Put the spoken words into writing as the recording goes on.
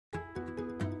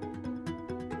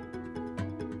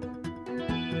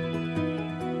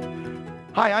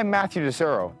Hi, I'm Matthew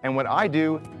DiSero, and what I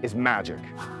do is magic.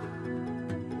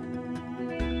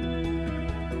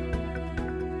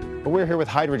 But we're here with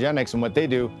Hydrogenics, and what they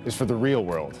do is for the real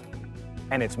world.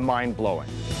 And it's mind-blowing.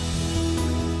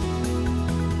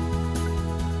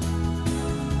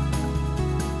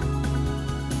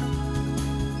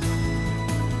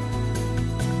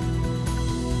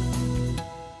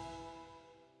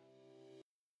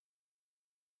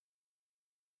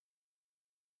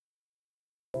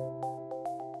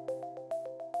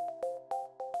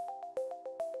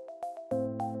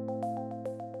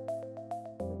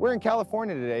 We're in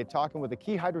California today talking with a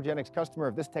key Hydrogenics customer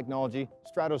of this technology,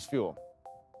 Stratos Fuel.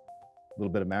 A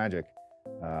little bit of magic.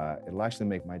 It'll actually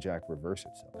make my jack reverse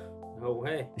itself. No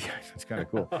way. Yeah, it's kind of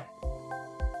cool.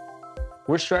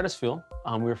 We're Stratos Fuel.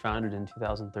 We were founded in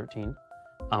 2013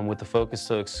 with the focus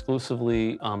to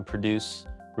exclusively produce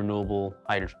renewable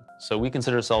hydrogen. So we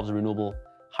consider ourselves a renewable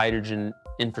hydrogen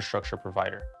infrastructure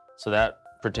provider. So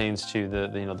that pertains to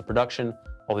the production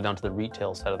all the way down to the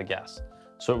retail side of the gas.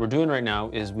 So what we're doing right now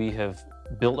is we have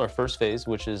built our first phase,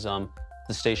 which is the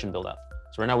station build out.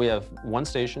 So right now we have one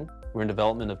station. We're in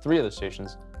development of 3 other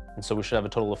stations. And so we should have a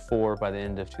total of 4 by the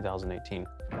end of 2018.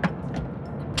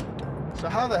 So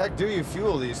how the heck do you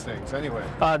fuel these things anyway?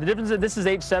 The difference is this is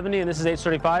H70 and this is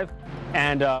H35.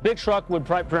 And a big truck would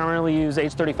primarily use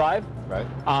H35. Right.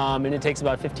 And it takes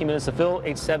about 15 minutes to fill.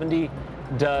 H70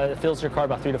 fills your car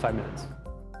about 3 to 5 minutes.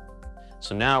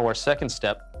 So now our second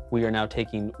step, we are now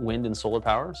taking wind and solar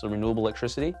power, so renewable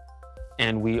electricity,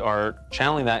 and we are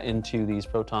channeling that into these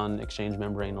proton exchange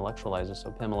membrane electrolyzers,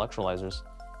 so PEM electrolyzers,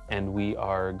 and we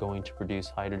are going to produce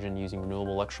hydrogen using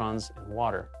renewable electrons and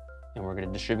water, and we're going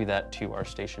to distribute that to our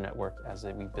station network as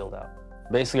we build out.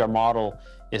 Basically, our model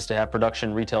is to have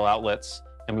production retail outlets,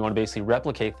 and we want to basically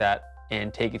replicate that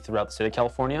and take it throughout the state of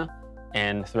California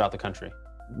and throughout the country.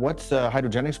 What's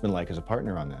Hydrogenics been like as a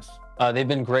partner on this? They've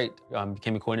been great.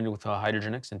 Became acquainted with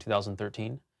Hydrogenics in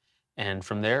 2013. And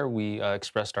from there, we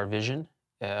expressed our vision,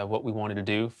 what we wanted to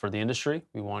do for the industry.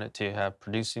 We wanted to have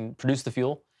produce the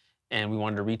fuel, and we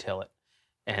wanted to retail it.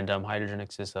 And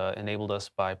Hydrogenics has enabled us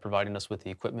by providing us with the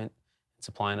equipment, and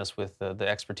supplying us with the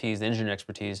expertise, the engineering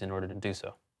expertise in order to do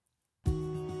so.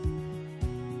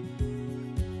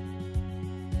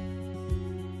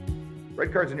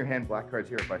 Red card's in your hand, black card's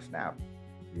here. If I snap,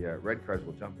 the red cards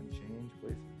will jump and change,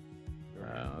 please.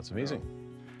 That's amazing.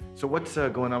 So what's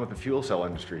going on with the fuel cell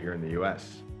industry here in the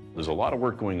U.S.? There's a lot of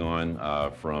work going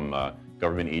on from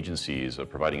government agencies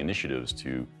providing initiatives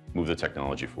to move the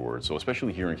technology forward. So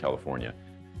especially here in California.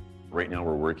 Right now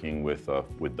we're working with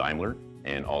Daimler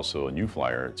and also New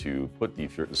Flyer to put the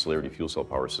Celerity fuel cell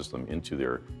power system into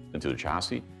their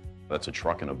chassis. That's a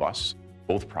truck and a bus.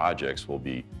 Both projects will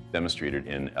be demonstrated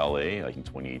in LA like in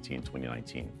 2018,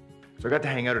 2019. So I got to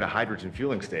hang out at a hydrogen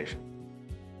fueling station.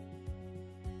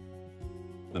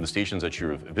 And the stations that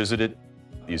you've visited,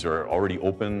 these are already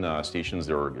open stations.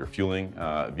 They're fueling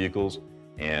vehicles,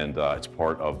 and it's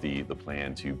part of the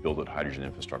plan to build a hydrogen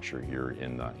infrastructure here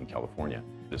in California.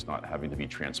 It's not having to be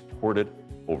transported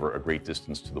over a great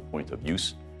distance to the point of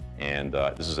use, and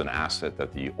this is an asset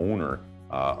that the owner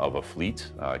of a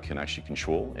fleet can actually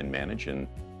control and manage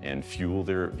and fuel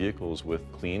their vehicles with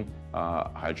clean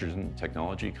hydrogen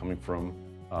technology coming from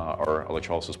our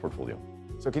electrolysis portfolio.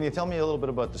 So can you tell me a little bit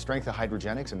about the strength of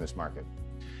Hydrogenics in this market?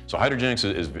 So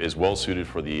Hydrogenics is well suited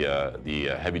for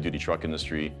the heavy-duty truck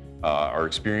industry. Our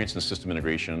experience in system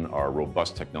integration, our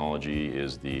robust technology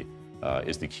is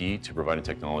the key to providing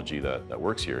technology that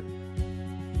works here.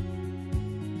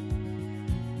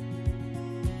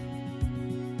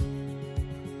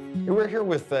 We're here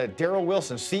with Daryl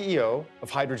Wilson, CEO of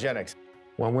Hydrogenics.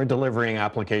 When we're delivering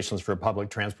applications for public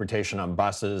transportation on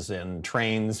buses and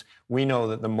trains, we know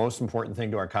that the most important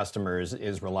thing to our customers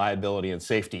is reliability and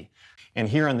safety. And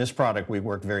here on this product, we've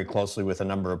worked very closely with a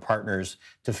number of partners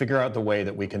to figure out the way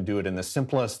that we can do it in the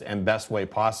simplest and best way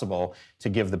possible to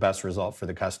give the best result for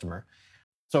the customer.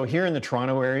 So here in the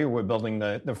Toronto area, we're building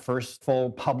the first full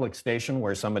public station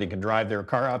where somebody can drive their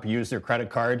car up, use their credit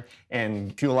card,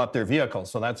 and fuel up their vehicle.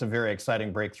 So that's a very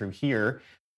exciting breakthrough here.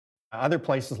 Other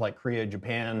places like Korea,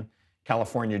 Japan,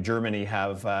 California, Germany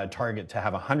have a target to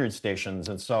have 100 stations.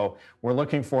 And so we're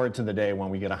looking forward to the day when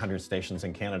we get 100 stations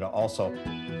in Canada also.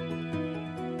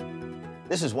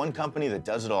 This is one company that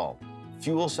does it all.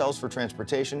 Fuel cells for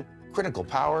transportation, critical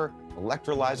power,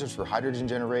 electrolyzers for hydrogen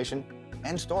generation,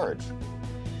 and storage.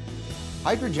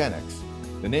 Hydrogenics,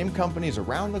 the name companies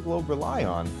around the globe rely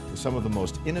on for some of the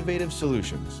most innovative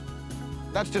solutions.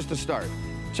 That's just the start.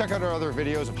 Check out our other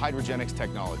videos of Hydrogenics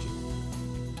technology.